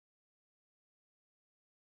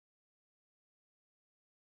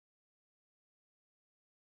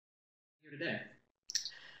today.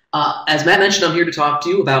 As Matt mentioned, I'm here to talk to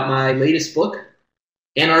you about my latest book,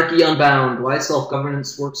 Anarchy Unbound, Why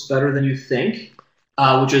Self-Governance Works Better Than You Think,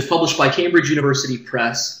 which is published by Cambridge University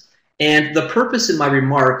Press. And the purpose in my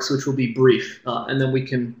remarks, which will be brief, and then we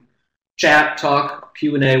can chat, talk,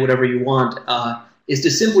 Q&A, whatever you want, is to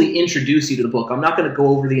simply introduce you to the book. I'm not going to go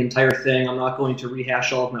over the entire thing. I'm not going to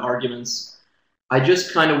rehash all of my arguments. I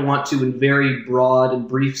just kind of want to, in very broad and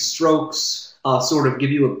brief strokes, sort of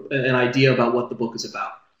give you an idea about what the book is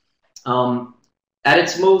about. At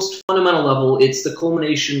its most fundamental level, it's the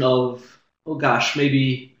culmination of, oh gosh,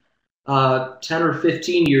 maybe 10 or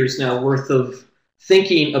 15 years now worth of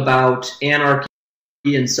thinking about anarchy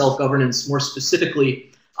and self-governance, more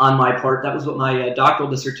specifically on my part. That was what my doctoral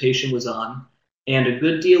dissertation was on, and a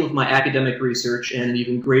good deal of my academic research and an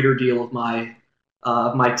even greater deal of my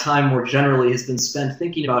time more generally has been spent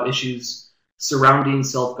thinking about issues surrounding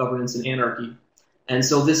self-governance and anarchy. And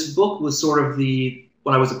so this book was sort of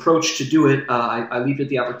when I was approached to do it, I leaped at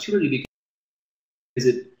the opportunity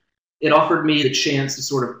because it offered me the chance to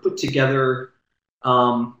sort of put together,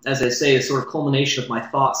 as I say, a sort of culmination of my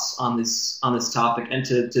thoughts on this topic, and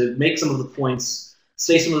to make some of the points,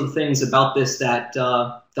 say some of the things about this that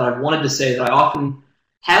I've wanted to say, that I often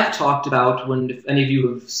have talked about if any of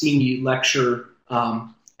you have seen me lecture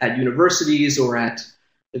at universities or at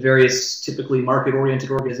the various typically market-oriented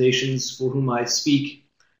organizations for whom I speak.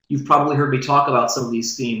 You've probably heard me talk about some of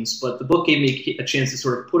these themes, but the book gave me a chance to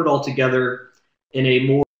sort of put it all together in a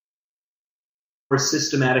more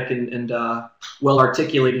systematic and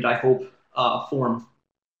well-articulated, I hope, form.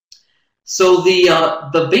 So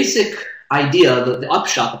the basic idea, the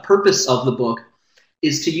upshot, the purpose of the book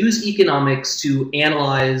is to use economics to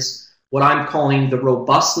analyze what I'm calling the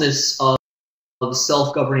robustness of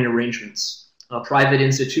self-governing arrangements, private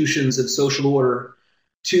institutions of social order,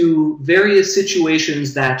 to various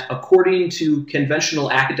situations that, according to conventional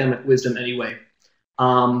academic wisdom anyway,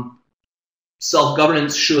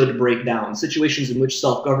 self-governance should break down, situations in which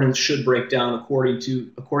self-governance should break down according to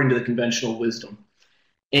the conventional wisdom.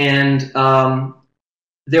 And the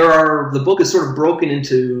book is sort of broken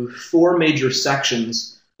into four major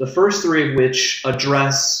sections, the first three of which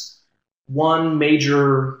address one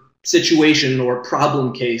major situation or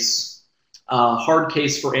problem case, hard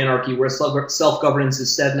case for anarchy, where self-governance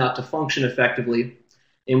is said not to function effectively,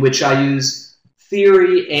 in which I use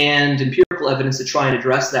theory and empirical evidence to try and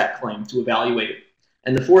address that claim, to evaluate it.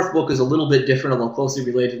 And the fourth book is a little bit different, although closely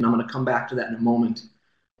related, and I'm going to come back to that in a moment.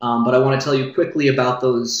 But I want to tell you quickly about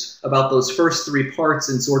those first three parts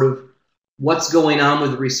and sort of what's going on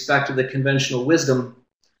with respect to the conventional wisdom.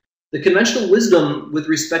 The conventional wisdom with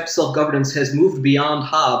respect to self-governance has moved beyond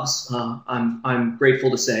Hobbes, I'm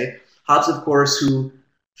grateful to say. Hobbes, of course, who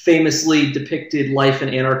famously depicted life in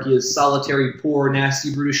anarchy as solitary, poor,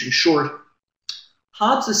 nasty, brutish, and short.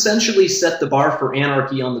 Hobbes essentially set the bar for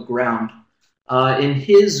anarchy on the ground. In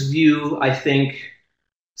his view, I think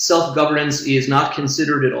self-governance is not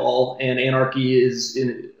considered at all, and anarchy is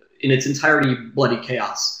in its entirety bloody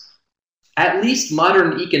chaos. At least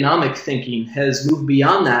modern economic thinking has moved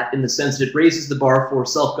beyond that, in the sense that it raises the bar for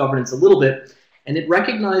self-governance a little bit, and it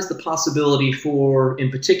recognized the possibility for, in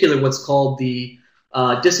particular, what's called the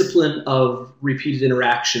discipline of repeated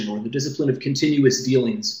interaction, or the discipline of continuous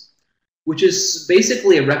dealings, which is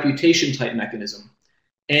basically a reputation-type mechanism.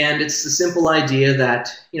 And it's the simple idea that,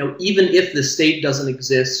 even if the state doesn't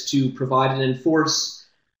exist to provide and enforce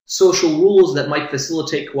social rules that might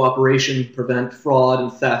facilitate cooperation, prevent fraud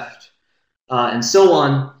and theft, and so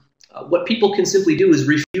on, what people can simply do is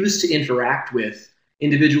refuse to interact with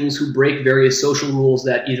individuals who break various social rules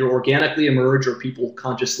that either organically emerge or people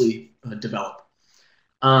consciously develop.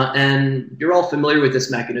 And you're all familiar with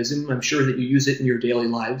this mechanism. I'm sure that you use it in your daily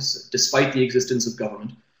lives, despite the existence of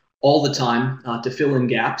government, all the time, to fill in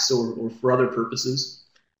gaps or for other purposes.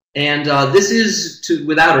 And this is,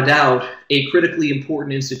 without a doubt, a critically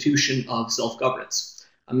important institution of self-governance,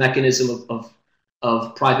 a mechanism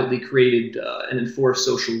of privately created and enforced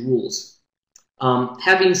social rules.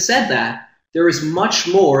 Having said that, there is much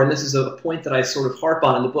more, and this is a point that I sort of harp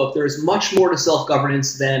on in the book, there is much more to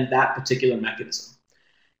self-governance than that particular mechanism.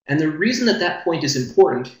 And the reason that point is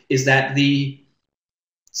important is that the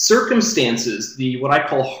circumstances, what I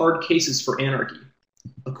call hard cases for anarchy,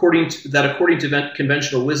 according to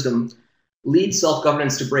conventional wisdom, lead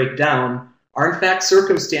self-governance to break down, are in fact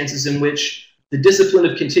circumstances in which the discipline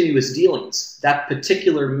of continuous dealings, that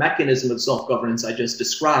particular mechanism of self-governance I just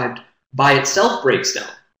described, by itself breaks down.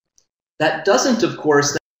 That doesn't, of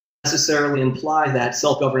course, necessarily imply that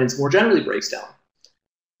self-governance more generally breaks down.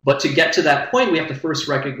 But to get to that point, we have to first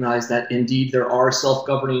recognize that indeed there are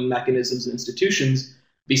self-governing mechanisms and institutions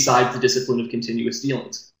besides the discipline of continuous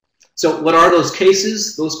dealings. So what are those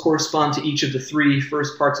cases? Those correspond to each of the three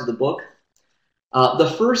first parts of the book.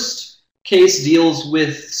 The first case deals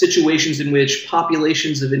with situations in which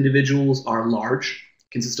populations of individuals are large,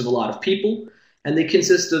 consist of a lot of people, and they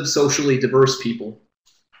consist of socially diverse people.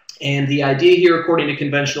 And the idea here, according to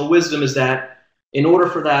conventional wisdom, is that in order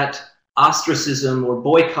for that ostracism or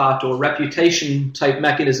boycott or reputation type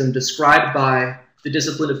mechanism described by the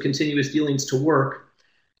discipline of continuous dealings to work,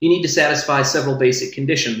 you need to satisfy several basic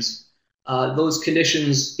conditions. Those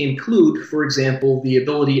conditions include, for example, the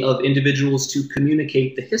ability of individuals to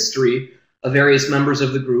communicate the history of various members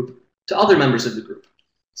of the group to other members of the group.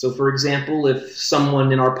 So, for example, if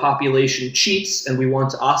someone in our population cheats and we want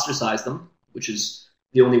to ostracize them, which is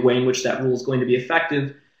the only way in which that rule is going to be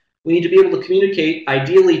effective, we need to be able to communicate,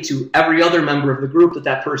 ideally, to every other member of the group that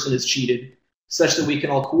that person has cheated, such that we can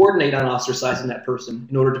all coordinate on ostracizing that person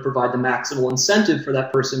in order to provide the maximal incentive for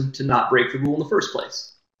that person to not break the rule in the first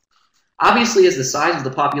place. Obviously, as the size of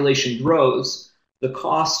the population grows, the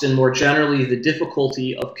cost and more generally the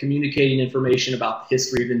difficulty of communicating information about the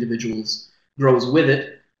history of individuals grows with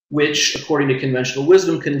it, which, according to conventional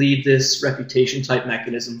wisdom, can lead this reputation-type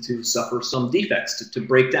mechanism to suffer some defects, to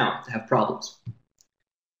break down, to have problems.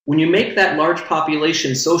 When you make that large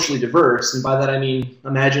population socially diverse, and by that I mean,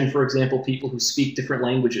 imagine, for example, people who speak different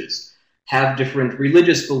languages, have different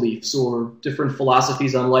religious beliefs, or different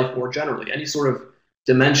philosophies on life more generally, any sort of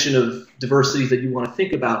dimension of diversity that you want to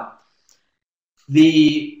think about,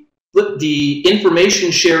 the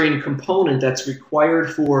information sharing component that's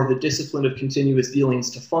required for the discipline of continuous dealings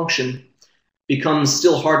to function becomes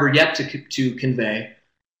still harder yet to convey.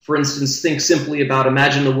 For instance, think simply about,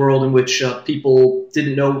 imagine a world in which people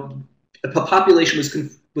didn't know, a population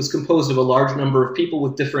was composed of a large number of people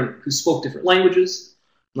who spoke different languages,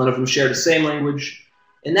 none of them shared the same language.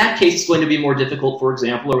 In that case, it's going to be more difficult, for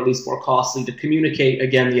example, or at least more costly, to communicate,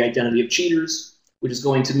 again, the identity of cheaters, which is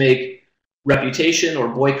going to make reputation or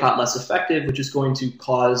boycott less effective, which is going to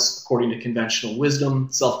cause, according to conventional wisdom,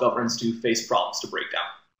 self-governance to face problems to break down.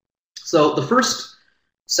 So the first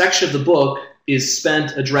section of the book is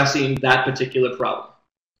spent addressing that particular problem.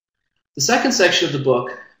 The second section of the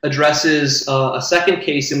book addresses a second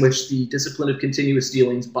case in which the discipline of continuous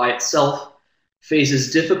dealings by itself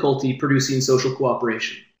faces difficulty producing social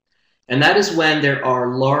cooperation. And that is when there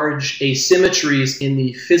are large asymmetries in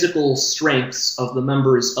the physical strengths of the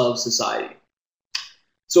members of society.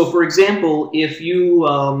 So, for example, if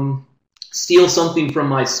you steal something from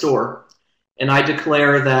my store, and I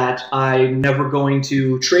declare that I'm never going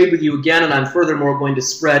to trade with you again, and I'm furthermore going to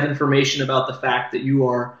spread information about the fact that you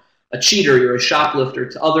are a cheater, you're a shoplifter,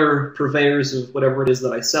 to other purveyors of whatever it is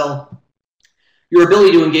that I sell, your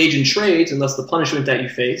ability to engage in trades, and thus the punishment that you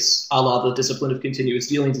face, a la the discipline of continuous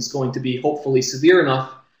dealings, is going to be hopefully severe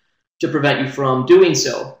enough to prevent you from doing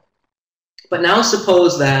so. But now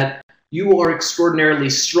suppose that you are extraordinarily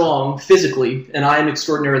strong physically, and I am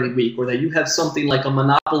extraordinarily weak, or that you have something like a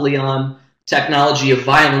monopoly on technology of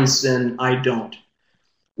violence and I don't.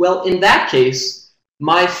 Well, in that case,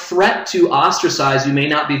 my threat to ostracize you may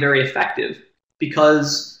not be very effective,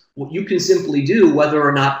 because what you can simply do, whether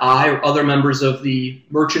or not I or other members of the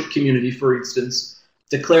merchant community, for instance,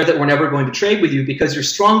 declare that we're never going to trade with you because you're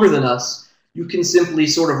stronger than us, you can simply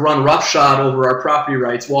sort of run roughshod over our property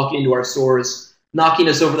rights, walking into our stores, knocking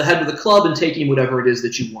us over the head with a club and taking whatever it is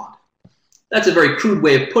that you want. That's a very crude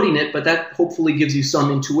way of putting it, but that hopefully gives you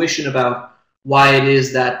some intuition about why it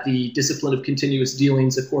is that the discipline of continuous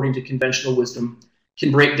dealings, according to conventional wisdom,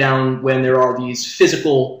 can break down when there are these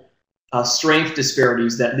physical strength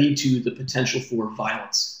disparities that lead to the potential for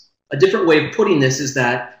violence. A different way of putting this is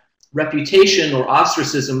that reputation or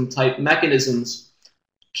ostracism type mechanisms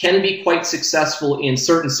can be quite successful in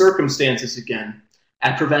certain circumstances, again,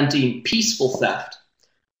 at preventing peaceful theft,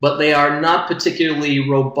 but they are not particularly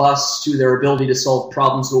robust to their ability to solve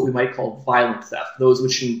problems of what we might call violent theft, those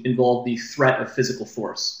which involve the threat of physical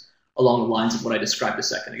force, along the lines of what I described a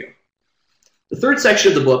second ago. The third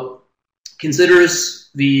section of the book considers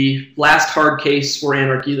the last hard case for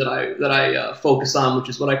anarchy that I focus on, which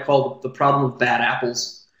is what I call the problem of bad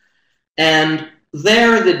apples. And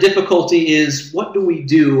there, the difficulty is, what do we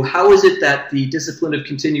do? How is it that the discipline of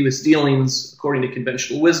continuous dealings, according to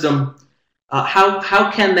conventional wisdom,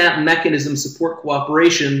 how can that mechanism support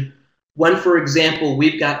cooperation when, for example,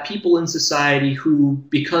 we've got people in society who,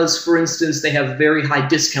 because, for instance, they have very high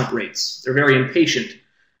discount rates, they're very impatient,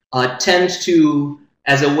 tend to,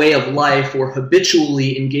 as a way of life, or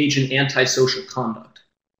habitually engage in antisocial conduct.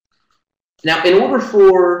 Now, in order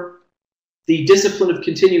for the discipline of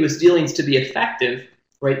continuous dealings to be effective,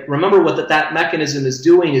 right? Remember what that mechanism is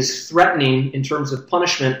doing is threatening, in terms of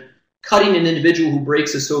punishment, cutting an individual who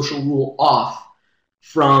breaks a social rule off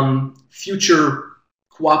from future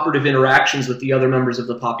cooperative interactions with the other members of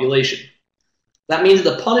the population. That means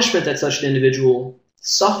the punishment that such an individual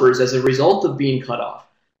suffers as a result of being cut off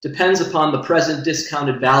depends upon the present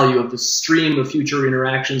discounted value of the stream of future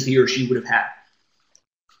interactions he or she would have had.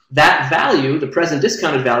 That value, the present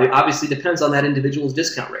discounted value, obviously depends on that individual's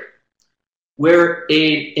discount rate. Where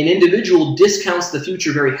an individual discounts the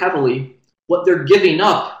future very heavily, what they're giving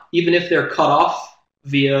up, even if they're cut off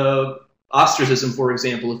via ostracism, for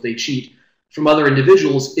example, if they cheat, from other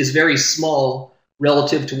individuals, is very small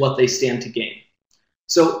relative to what they stand to gain.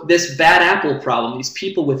 So this bad apple problem, these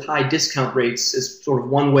people with high discount rates, is sort of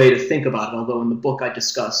one way to think about it, although in the book I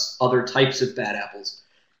discuss other types of bad apples,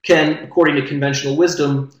 can, according to conventional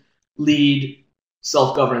wisdom, lead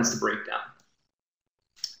self-governance to break down.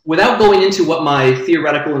 Without going into what my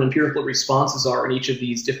theoretical and empirical responses are in each of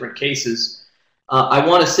these different cases, I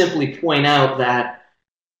want to simply point out that,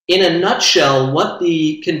 in a nutshell, what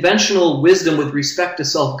the conventional wisdom with respect to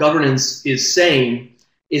self-governance is saying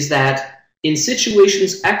is that in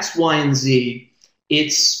situations X, Y, and Z,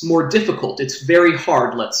 it's more difficult, it's very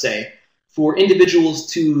hard, let's say, for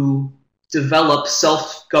individuals to develop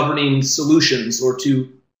self-governing solutions or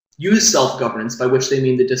to use self-governance, by which they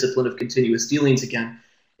mean the discipline of continuous dealings again,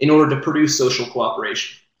 in order to produce social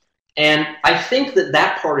cooperation. And I think that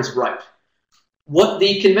that part is right. What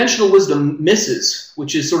the conventional wisdom misses,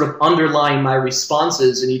 which is sort of underlying my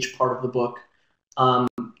responses in each part of the book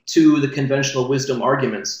to the conventional wisdom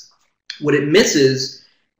arguments, what it misses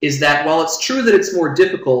is that while it's true that it's more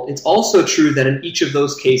difficult, it's also true that in each of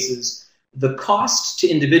those cases, the cost to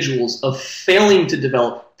individuals of failing to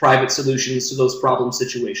develop private solutions to those problem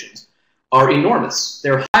situations are enormous.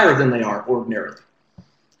 They're higher than they are ordinarily.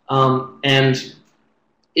 And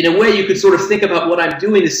in a way, you could sort of think about what I'm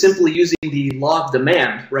doing is simply using the law of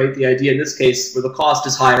demand, right? The idea in this case where the cost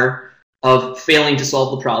is higher of failing to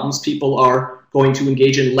solve the problems, people are going to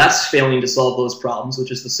engage in less failing to solve those problems,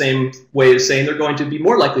 which is the same way of saying they're going to be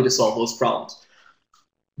more likely to solve those problems.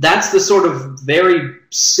 That's the sort of very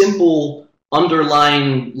simple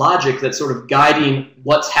underlying logic that's sort of guiding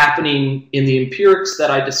what's happening in the empirics that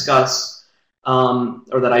I discuss,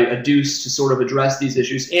 or that I adduce to sort of address these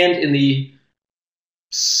issues, and in the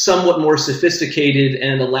somewhat more sophisticated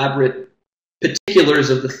and elaborate particulars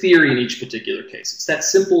of the theory in each particular case. It's that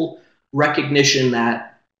simple recognition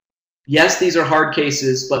that, yes, these are hard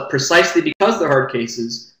cases, but precisely because they're hard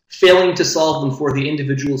cases, failing to solve them for the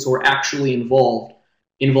individuals who are actually involved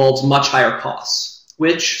involves much higher costs,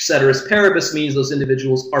 which, ceteris paribus, means those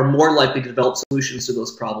individuals are more likely to develop solutions to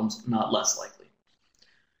those problems, not less likely.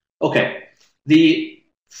 Okay, the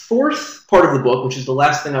fourth part of the book, which is the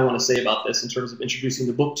last thing I want to say about this in terms of introducing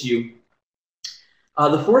the book to you,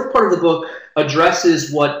 the fourth part of the book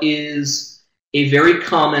addresses what is a very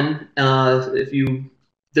common, if you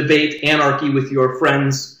debate anarchy with your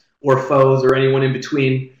friends or foes or anyone in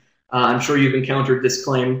between, I'm sure you've encountered this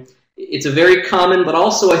claim. It's a very common, but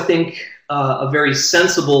also, I think, a very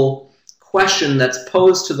sensible question that's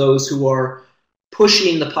posed to those who are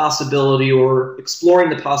pushing the possibility or exploring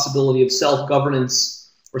the possibility of self-governance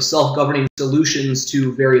or self-governing solutions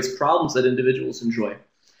to various problems that individuals enjoy,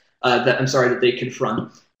 that they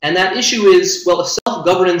confront. And that issue is, well, if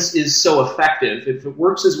self-governance is so effective, if it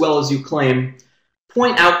works as well as you claim,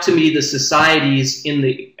 point out to me the societies in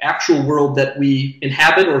the actual world that we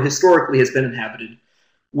inhabit or historically has been inhabited,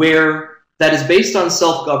 where that is based on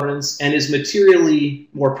self-governance and is materially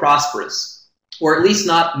more prosperous, or at least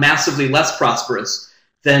not massively less prosperous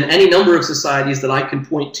than any number of societies that I can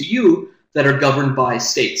point to you that are governed by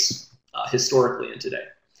states historically and today.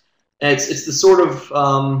 And it's the sort of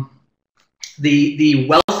the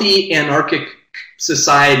wealthy anarchic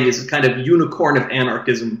society is a kind of unicorn of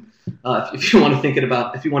anarchism, if you want to think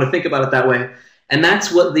about it that way. And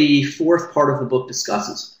that's what the fourth part of the book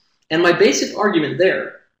discusses. And my basic argument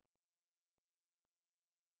there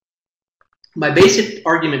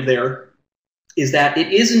is that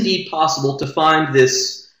it is indeed possible to find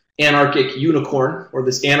this anarchic unicorn, or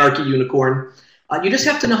this anarchy unicorn. You just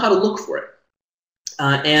have to know how to look for it.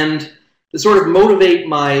 And to sort of motivate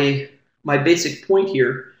my basic point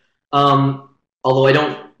here, although I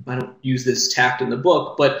don't use this tact in the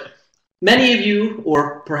book, but many of you,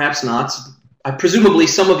 or perhaps not, presumably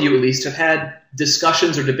some of you at least, have had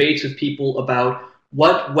discussions or debates with people about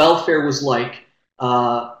what welfare was like,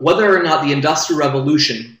 whether or not the Industrial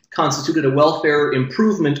Revolution constituted a welfare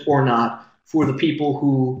improvement or not for the people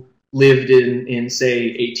who lived in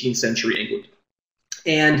say, 18th century England.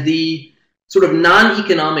 And the sort of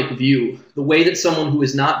non-economic view, the way that someone who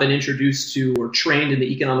has not been introduced to or trained in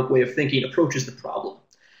the economic way of thinking approaches the problem,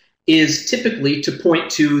 is typically to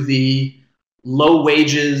point to the low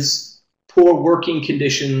wages, poor working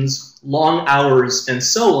conditions, long hours, and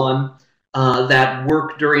so on that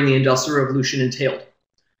work during the Industrial Revolution entailed.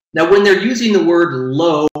 Now, when they're using the word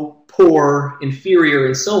low, poor, inferior,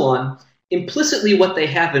 and so on, implicitly what they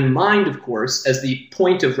have in mind, of course, as the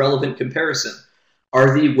point of relevant comparison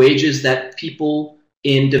are the wages that people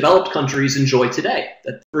in developed countries enjoy today.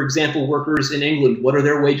 That, for example, workers in England, what are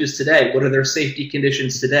their wages today? What are their safety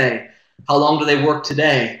conditions today? How long do they work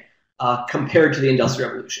today compared to the Industrial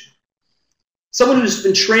Revolution? Someone who's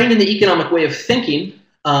been trained in the economic way of thinking,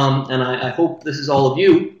 and I hope this is all of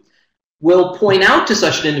you, will point out to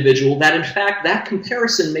such an individual that, in fact, that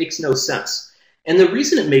comparison makes no sense. And the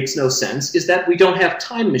reason it makes no sense is that we don't have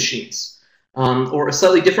time machines. Or a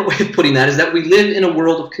slightly different way of putting that is that we live in a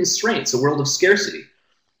world of constraints, a world of scarcity.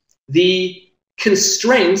 The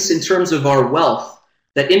constraints in terms of our wealth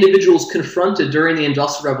that individuals confronted during the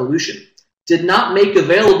Industrial Revolution did not make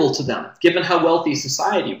available to them, given how wealthy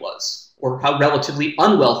society was, or how relatively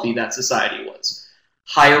unwealthy that society was.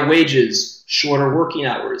 Higher wages, shorter working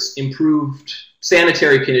hours, improved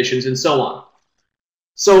sanitary conditions, and so on.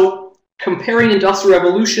 So comparing Industrial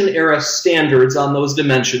Revolution era standards on those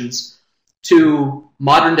dimensions to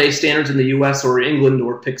modern day standards in the US or England,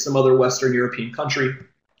 or pick some other Western European country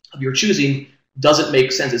of your choosing, doesn't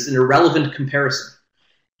make sense. It's an irrelevant comparison.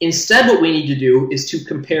 Instead, what we need to do is to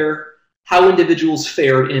compare how individuals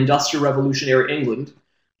fared in Industrial Revolution era England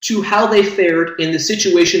to how they fared in the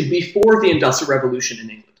situation before the Industrial Revolution in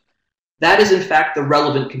England. That is, in fact, the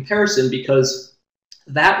relevant comparison, because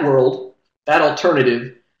that world, that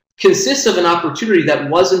alternative, consists of an opportunity that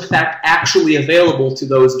was, in fact, actually available to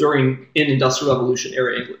those in Industrial Revolution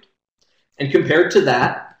era England. And compared to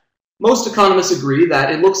that, most economists agree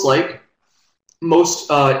that it looks like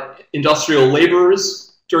most industrial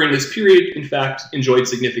laborers during this period, in fact, enjoyed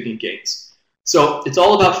significant gains. So it's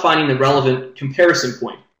all about finding the relevant comparison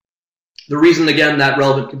point. The reason, again, that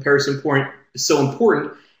relevant comparison point is so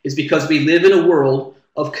important is because we live in a world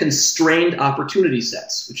of constrained opportunity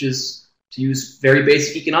sets, which is, to use very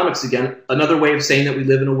basic economics again, another way of saying that we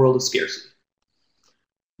live in a world of scarcity.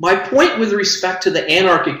 My point with respect to the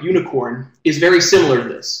anarchic unicorn is very similar to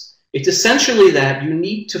this. It's essentially that you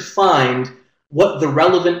need to find what the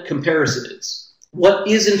relevant comparison is. What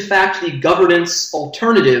is, in fact, the governance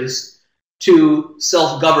alternatives to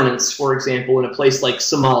self-governance, for example, in a place like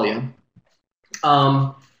Somalia,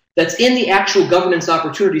 that's in the actual governance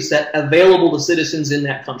opportunity set available to citizens in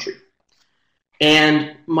that country.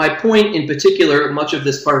 And my point in particular, much of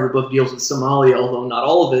this part of the book deals with Somalia, although not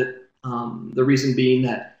all of it, the reason being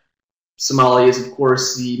that Somalia is, of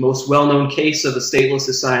course, the most well-known case of a stateless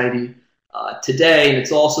society today, and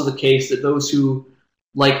it's also the case that those who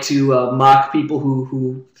like to mock people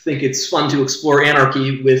who think it's fun to explore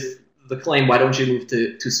anarchy with the claim, why don't you move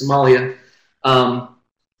to Somalia?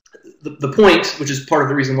 The point, which is part of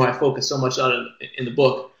the reason why I focus so much on it in the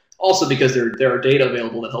book, also because there are data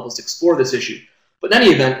available that help us explore this issue. But in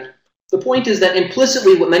any event, the point is that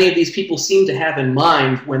implicitly what many of these people seem to have in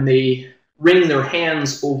mind when they wring their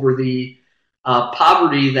hands over the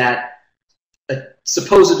poverty that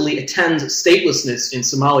supposedly attends statelessness in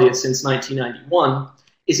Somalia since 1991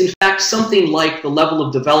 is in fact something like the level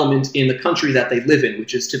of development in the country that they live in,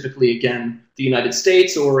 which is typically, again, the United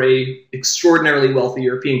States or an extraordinarily wealthy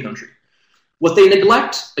European country. What they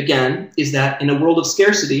neglect, again, is that in a world of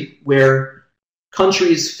scarcity where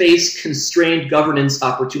countries face constrained governance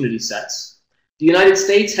opportunity sets, the United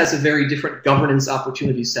States has a very different governance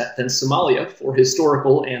opportunity set than Somalia for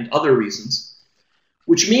historical and other reasons,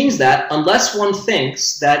 which means that unless one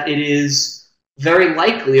thinks that it is very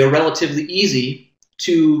likely or relatively easy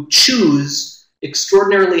to choose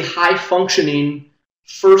extraordinarily high-functioning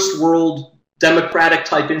first-world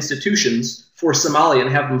democratic-type institutions for Somalia and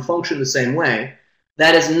have them function the same way,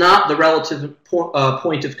 that is not the relative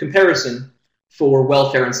point of comparison for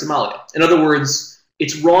welfare in Somalia. In other words,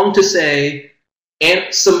 it's wrong to say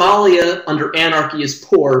Somalia under anarchy is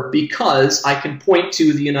poor because I can point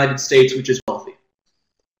to the United States, which is wealthy.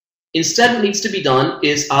 Instead, what needs to be done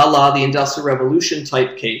is, a la the Industrial Revolution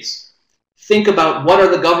type case, think about what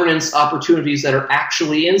are the governance opportunities that are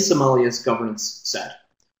actually in Somalia's governance set,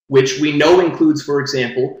 which we know includes, for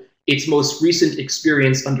example, its most recent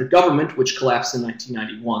experience under government, which collapsed in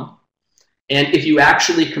 1991. And if you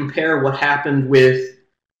actually compare what happened with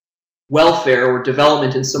welfare or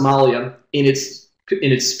development in Somalia in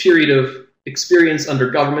its period of experience under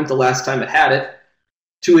government, the last time it had it,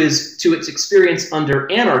 to its experience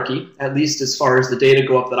under anarchy, at least as far as the data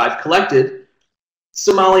go up that I've collected,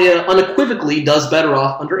 Somalia unequivocally does better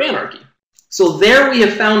off under anarchy. So there we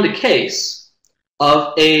have found a case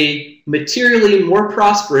of a materially more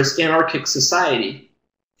prosperous anarchic society.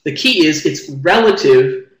 The key is it's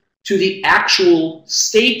relative to the actual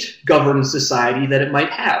state-governed society that it might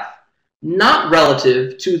have, not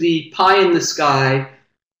relative to the pie-in-the-sky,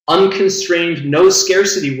 unconstrained,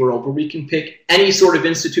 no-scarcity world where we can pick any sort of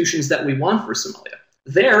institutions that we want for Somalia.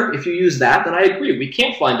 There, if you use that, then I agree. We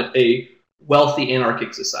can't find a wealthy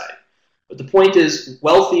anarchic society. But the point is,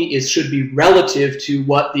 wealthy should be relative to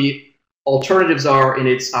what the alternatives are in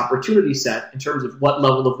its opportunity set in terms of what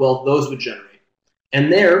level of wealth those would generate.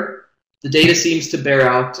 And there, the data seems to bear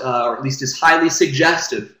out, or at least is highly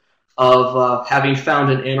suggestive of having found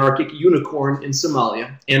an anarchic unicorn in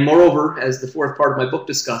Somalia. And moreover, as the fourth part of my book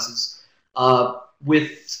discusses,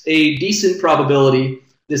 with a decent probability,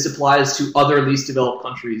 this applies to other least developed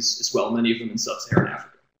countries as well, many of them in sub-Saharan Africa.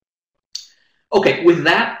 Okay, with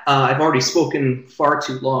that, I've already spoken far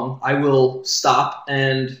too long. I will stop,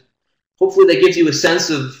 and hopefully that gives you a sense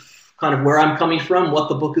of kind of where I'm coming from, what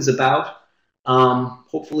the book is about.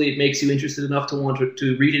 Hopefully it makes you interested enough to want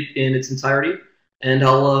to read it in its entirety, and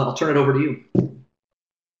I'll turn it over to you.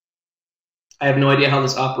 I have no idea how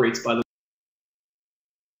this operates, by the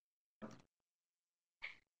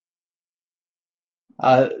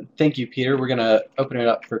way. Thank you, Peter. We're going to open it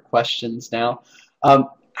up for questions now.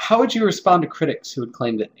 How would you respond to critics who would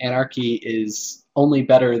claim that anarchy is only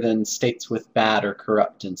better than states with bad or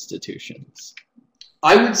corrupt institutions?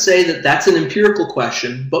 I would say that that's an empirical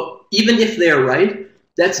question, but even if they're right,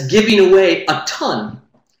 that's giving away a ton.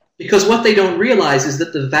 Because what they don't realize is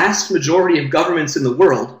that the vast majority of governments in the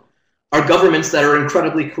world are governments that are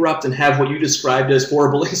incredibly corrupt and have what you described as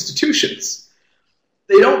horrible institutions.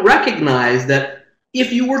 They don't recognize that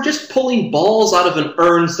if you were just pulling balls out of an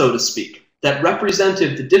urn, so to speak, that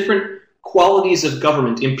represented the different qualities of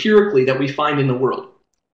government empirically that we find in the world,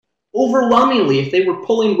 overwhelmingly, if they were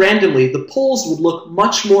pulling randomly, the polls would look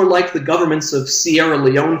much more like the governments of Sierra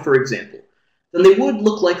Leone, for example, than they would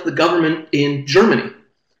look like the government in Germany.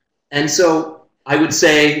 And so I would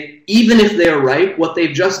say, even if they're right, what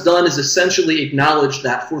they've just done is essentially acknowledge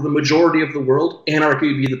that for the majority of the world, anarchy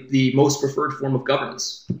would be the most preferred form of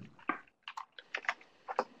governance.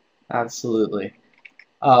 Absolutely.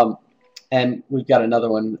 And we've got another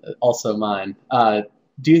one, also mine.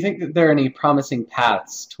 Do you think that there are any promising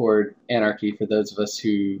paths toward anarchy for those of us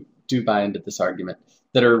who do buy into this argument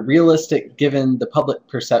that are realistic given the public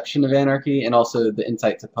perception of anarchy and also the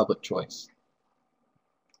insights of public choice?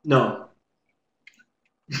 No.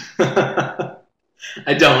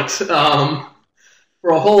 I don't. For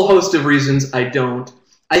a whole host of reasons, I don't.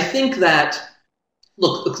 I think that,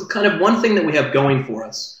 look, kind of one thing that we have going for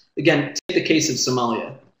us, again, take the case of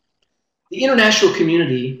Somalia. The international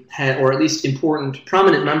community, or at least important,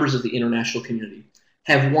 prominent members of the international community,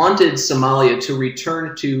 have wanted Somalia to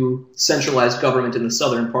return to centralized government in the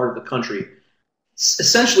southern part of the country,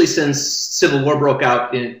 essentially since civil war broke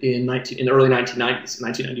out in the early 1990s,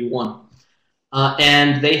 1991.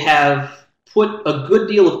 And they have put a good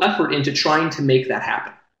deal of effort into trying to make that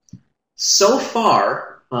happen. So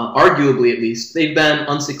far, arguably at least, they've been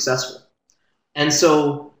unsuccessful. And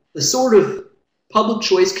so the sort of public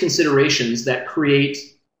choice considerations that create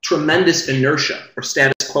tremendous inertia or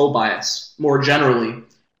status quo bias, more generally,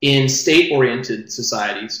 in state-oriented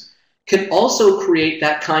societies, can also create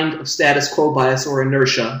that kind of status quo bias or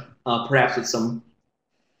inertia, perhaps with some.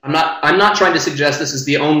 I'm not trying to suggest this is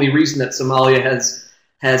the only reason that Somalia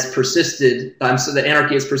has persisted. So that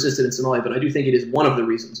anarchy has persisted in Somalia, but I do think it is one of the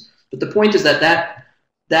reasons. But the point is that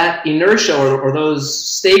inertia or those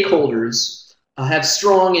stakeholders have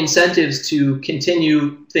strong incentives to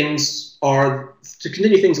continue things along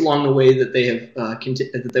the way that they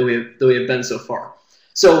have been so far.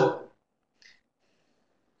 So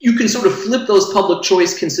you can sort of flip those public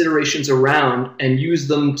choice considerations around and use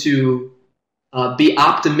them to be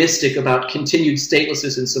optimistic about continued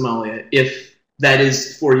statelessness in Somalia, if that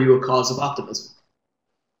is for you a cause of optimism.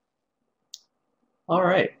 All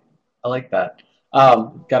right, I like that.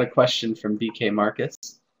 Got a question from BK Marcus.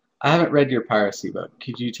 I haven't read your piracy book.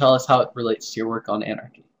 Could you tell us how it relates to your work on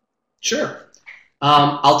anarchy? Sure.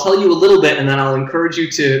 I'll tell you a little bit, and then I'll encourage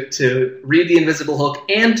you to read The Invisible Hook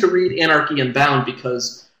and to read Anarchy Unbound,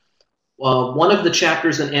 because one of the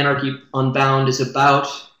chapters in Anarchy Unbound is about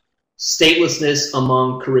statelessness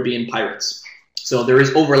among Caribbean pirates. So there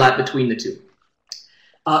is overlap between the two.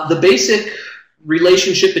 The basic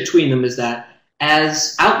relationship between them is that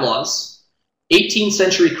as outlaws, 18th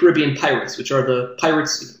century Caribbean pirates, which are the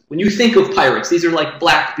pirates, when you think of pirates, these are like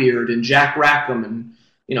Blackbeard and Jack Rackham and,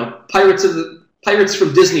 pirates of pirates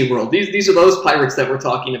from Disney World. These are those pirates that we're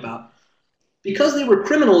talking about. Because they were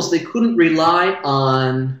criminals, they couldn't rely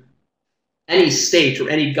on any state or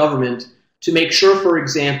any government to make sure, for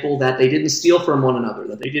example, that they didn't steal from one another,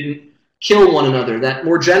 that they didn't kill one another, that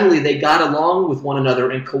more generally they got along with one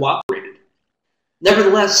another and cooperated.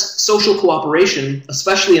 Nevertheless, social cooperation,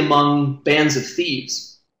 especially among bands of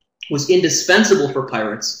thieves, was indispensable for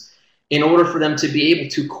pirates in order for them to be able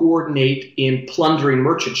to coordinate in plundering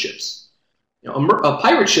merchant ships. A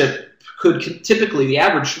pirate ship could typically, the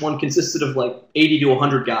average one consisted of like 80 to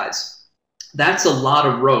 100 guys. That's a lot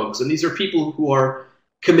of rogues, and these are people who are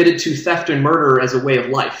committed to theft and murder as a way of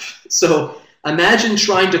life. So imagine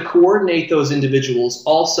trying to coordinate those individuals,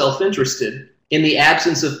 all self-interested, in the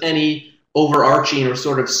absence of any overarching or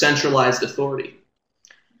sort of centralized authority.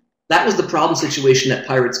 That was the problem situation that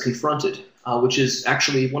pirates confronted, which is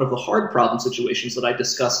actually one of the hard problem situations that I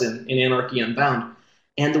discuss in Anarchy Unbound.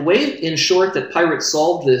 And the way, in short, that pirates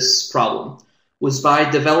solved this problem was by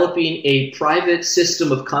developing a private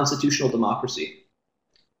system of constitutional democracy,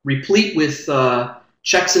 replete with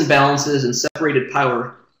checks and balances and separated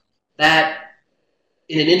power that,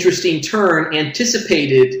 in an interesting turn,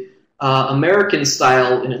 anticipated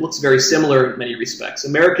American-style, and it looks very similar in many respects,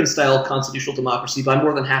 American-style constitutional democracy by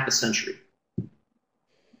more than half a century.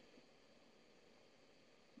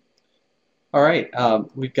 All right,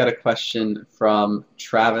 we've got a question from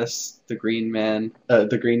Travis, the green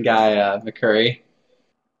guy, McCurry.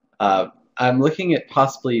 I'm looking at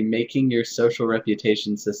possibly making your social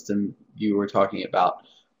reputation system you were talking about.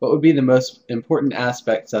 What would be the most important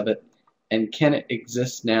aspects of it, and can it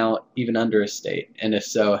exist now even under a state? And if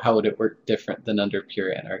so, how would it work different than under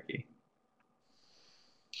pure anarchy?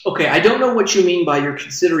 Okay, I don't know what you mean by you're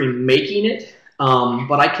considering making it,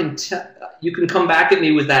 but I can you can come back at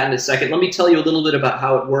me with that in a second. Let me tell you a little bit about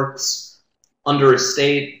how it works under a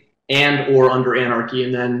state and or under anarchy,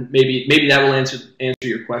 and then maybe that will answer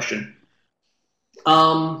your question.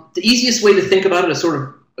 The easiest way to think about it is sort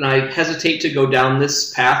of, and I hesitate to go down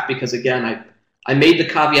this path because, again, I made the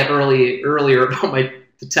caveat earlier about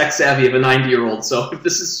the tech savvy of a 90-year-old. So if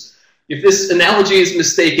this analogy is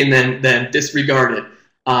mistaken, then disregard it.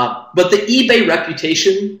 But the eBay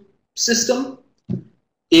reputation system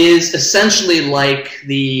is essentially like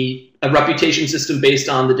a reputation system based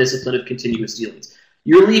on the discipline of continuous dealings.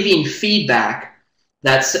 You're leaving feedback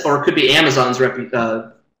or it could be Amazon's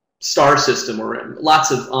star system, or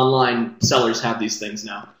lots of online sellers have these things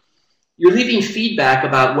now. You're leaving feedback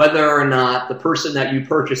about whether or not the person that you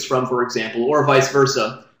purchased from, for example, or vice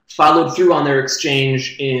versa, followed through on their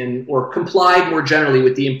exchange or complied more generally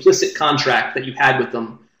with the implicit contract that you had with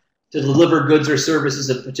them to deliver goods or services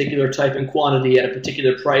of a particular type and quantity at a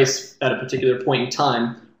particular price at a particular point in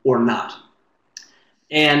time, or not.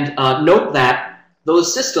 And note that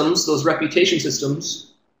those systems, those reputation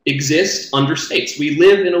systems, exist under states. We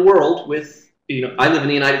live in a world with, I live in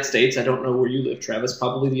the United States. I don't know where you live, Travis,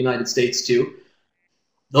 probably the United States too.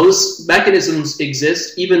 Those mechanisms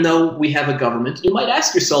exist even though we have a government. You might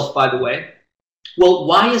ask yourself, by the way, well,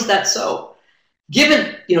 why is that so?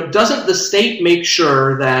 Given, doesn't the state make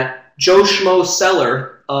sure that Joe Schmo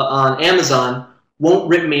seller on Amazon won't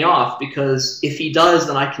rip me off, because if he does,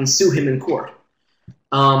 then I can sue him in court?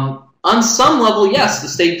 On some level, yes, the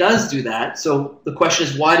state does do that. So the question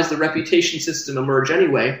is, why does the reputation system emerge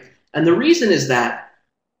anyway? And the reason is that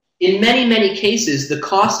in many, many cases, the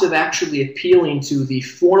cost of actually appealing to the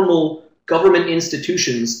formal government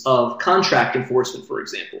institutions of contract enforcement, for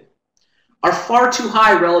example, are far too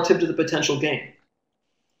high relative to the potential gain.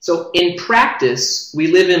 So in practice, we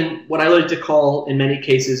live in what I like to call, in many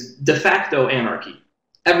cases, de facto anarchy,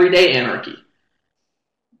 everyday anarchy.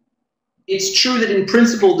 It's true that in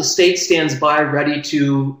principle, the state stands by ready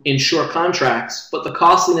to ensure contracts, but the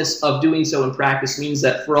costliness of doing so in practice means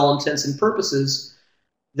that for all intents and purposes,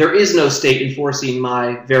 there is no state enforcing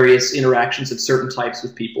my various interactions of certain types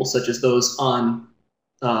with people, such as those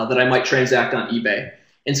that I might transact on eBay.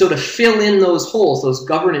 And so to fill in those holes, those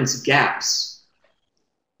governance gaps,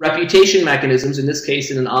 reputation mechanisms, in this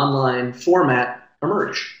case in an online format,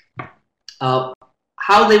 emerge.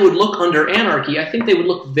 How they would look under anarchy, I think they would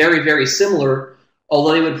look very, very similar,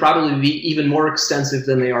 although they would probably be even more extensive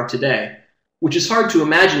than they are today, which is hard to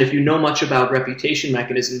imagine if you know much about reputation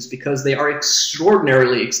mechanisms, because they are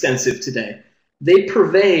extraordinarily extensive today. They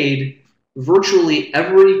pervade virtually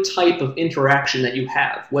every type of interaction that you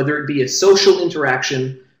have, whether it be a social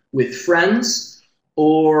interaction with friends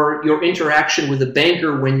or your interaction with a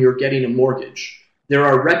banker when you're getting a mortgage. There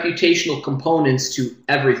are reputational components to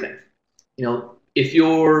everything.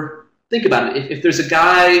 Think about it, if there's a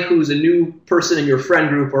guy who's a new person in your friend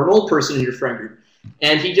group or an old person in your friend group,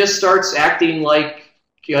 and he just starts acting like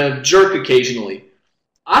a jerk occasionally.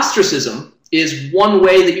 Ostracism is one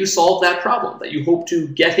way that you solve that problem, that you hope to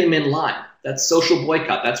get him in line. That's social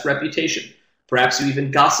boycott, that's reputation. Perhaps you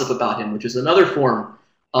even gossip about him, which is another form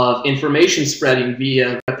of information spreading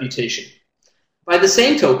via reputation. By the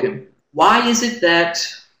same token, why is it that,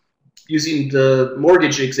 using the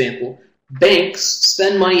mortgage example, banks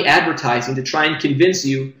spend money advertising to try and convince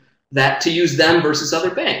you that to use them versus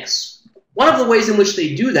other banks? One of the ways in which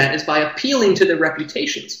they do that is by appealing to their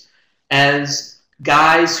reputations as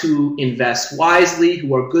guys who invest wisely,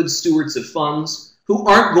 who are good stewards of funds, who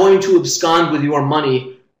aren't going to abscond with your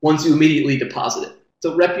money once you immediately deposit it.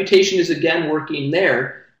 So reputation is again working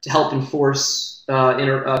there to help enforce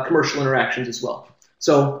commercial interactions as well.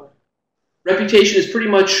 So reputation is pretty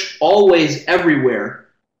much always everywhere.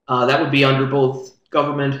 That would be under both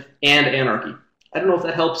government and anarchy. I don't know if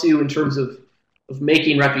that helps you in terms of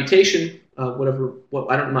making reputation, I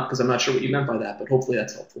don't know, because I'm not sure what you meant by that, but hopefully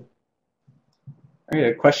that's helpful. All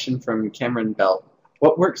right, a question from Cameron Belt.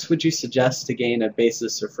 What works would you suggest to gain a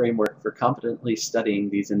basis or framework for competently studying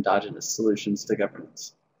these endogenous solutions to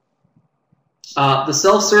governance? The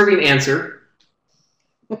self-serving answer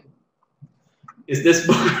is this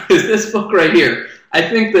book. Is this book right here? I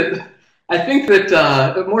think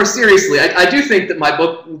that more seriously, I do think that my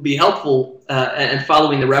book will be helpful and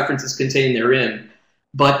following the references contained therein.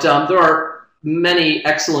 But there are many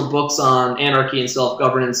excellent books on anarchy and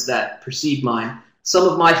self-governance that precede mine. Some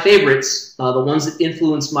of my favorites, the ones that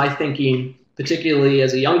influenced my thinking, particularly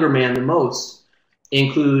as a younger man the most,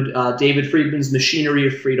 include David Friedman's Machinery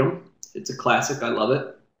of Freedom. It's a classic. I love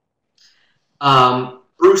it.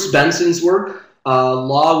 Bruce Benson's work,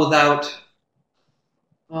 Law Without...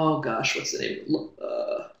 Oh, gosh, what's the name?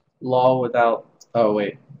 Law Without... Oh,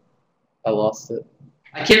 wait. I lost it.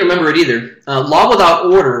 I can't remember it either. Law Without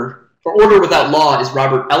Order, or Order Without Law, is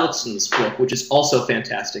Robert Ellison's book, which is also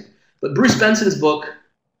fantastic. But Bruce Benson's book,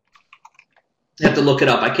 I have to look it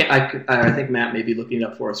up. I think Matt may be looking it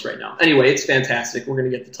up for us right now. Anyway, it's fantastic. We're going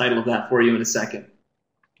to get the title of that for you in a second.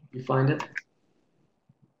 You find it?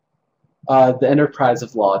 The Enterprise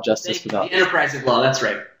of Law, Justice Without Law. The Enterprise of Law, that's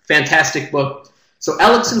right. Fantastic book. So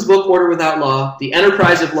Ellison's book, Order Without Law, The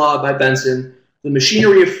Enterprise of Law by Benson, The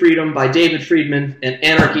Machinery of Freedom by David Friedman, and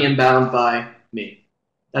Anarchy Unbound by me.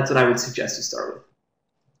 That's what I would suggest you start with.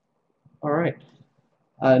 All right.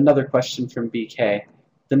 Another question from BK.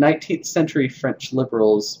 The 19th century French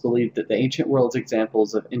liberals believed that the ancient world's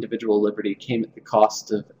examples of individual liberty came at the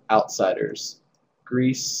cost of outsiders.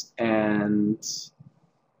 Greece and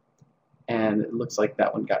it looks like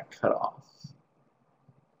that one got cut off.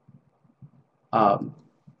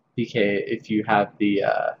 BK, if you have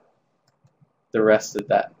the rest of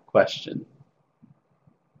that question,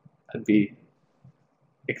 I'd be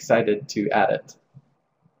excited to add it.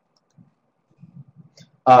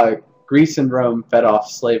 Greece and Rome fed off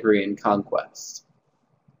slavery and conquest.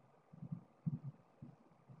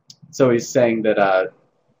 So he's saying that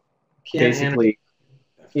basically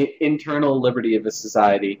internal liberty of a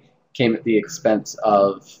society came at the expense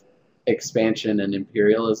of expansion and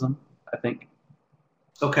imperialism, I think.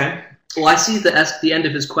 Okay. Well, I see the end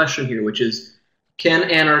of his question here, which is, can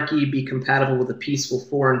anarchy be compatible with a peaceful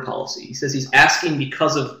foreign policy? He says he's asking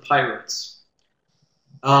because of pirates.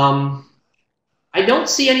 I don't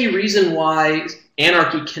see any reason why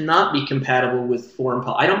anarchy cannot be compatible with foreign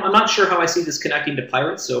policy. I'm not sure how I see this connecting to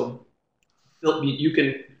pirates, so Phil, you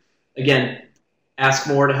can, again, ask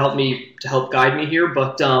more to help guide me here.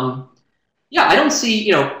 But yeah, I don't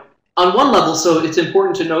see, on one level, so it's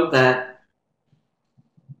important to note that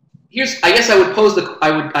I guess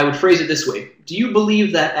I would phrase it this way. Do you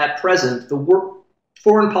believe that at present the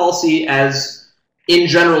foreign policy as in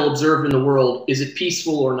general observed in the world, is it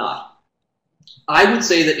peaceful or not? I would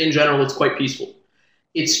say that in general it's quite peaceful.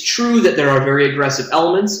 It's true that there are very aggressive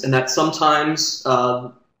elements and that sometimes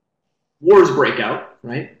wars break out,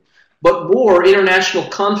 right? But international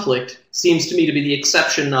conflict, seems to me to be the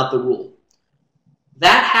exception, not the rule.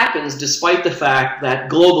 That happens despite the fact that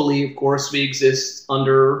globally, of course, we exist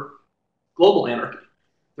under global anarchy.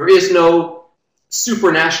 There is no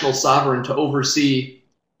supranational sovereign to oversee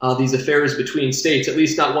these affairs between states, at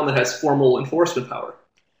least not one that has formal enforcement power.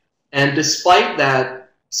 And despite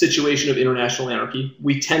that situation of international anarchy,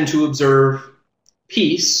 we tend to observe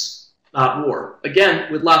peace, not war. Again,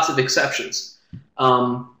 with lots of exceptions.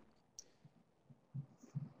 I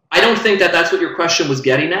don't think that that's what your question was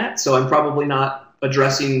getting at, so I'm probably not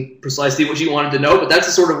addressing precisely what you wanted to know, but that's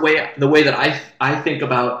the sort of the way that I think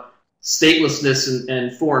about statelessness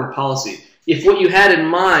and foreign policy. If what you had in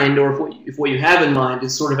mind, or if what you have in mind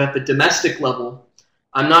is sort of at the domestic level,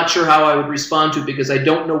 I'm not sure how I would respond to it because I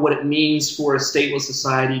don't know what it means for a stateless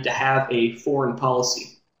society to have a foreign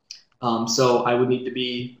policy. So I need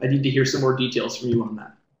to hear some more details from you on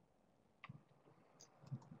that.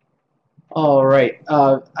 All right.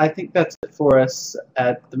 I think that's it for us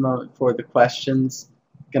at the moment for the questions.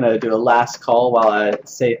 Gonna do a last call while I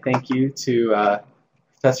say thank you to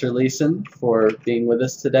Professor Leeson for being with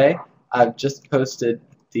us today. I've just posted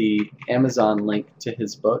the Amazon link to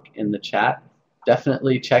his book in the chat.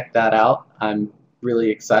 Definitely check that out. I'm really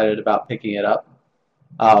excited about picking it up.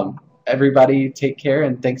 Everybody take care,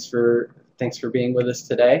 and thanks for being with us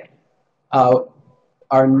today.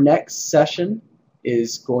 Our next session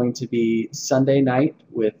is going to be Sunday night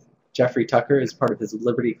with Jeffrey Tucker as part of his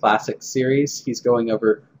Liberty Classics series. He's going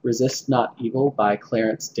over Resist Not Evil by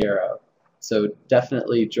Clarence Darrow. So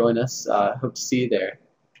definitely join us. Hope to see you there.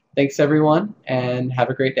 Thanks, everyone, and have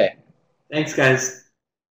a great day. Thanks, guys.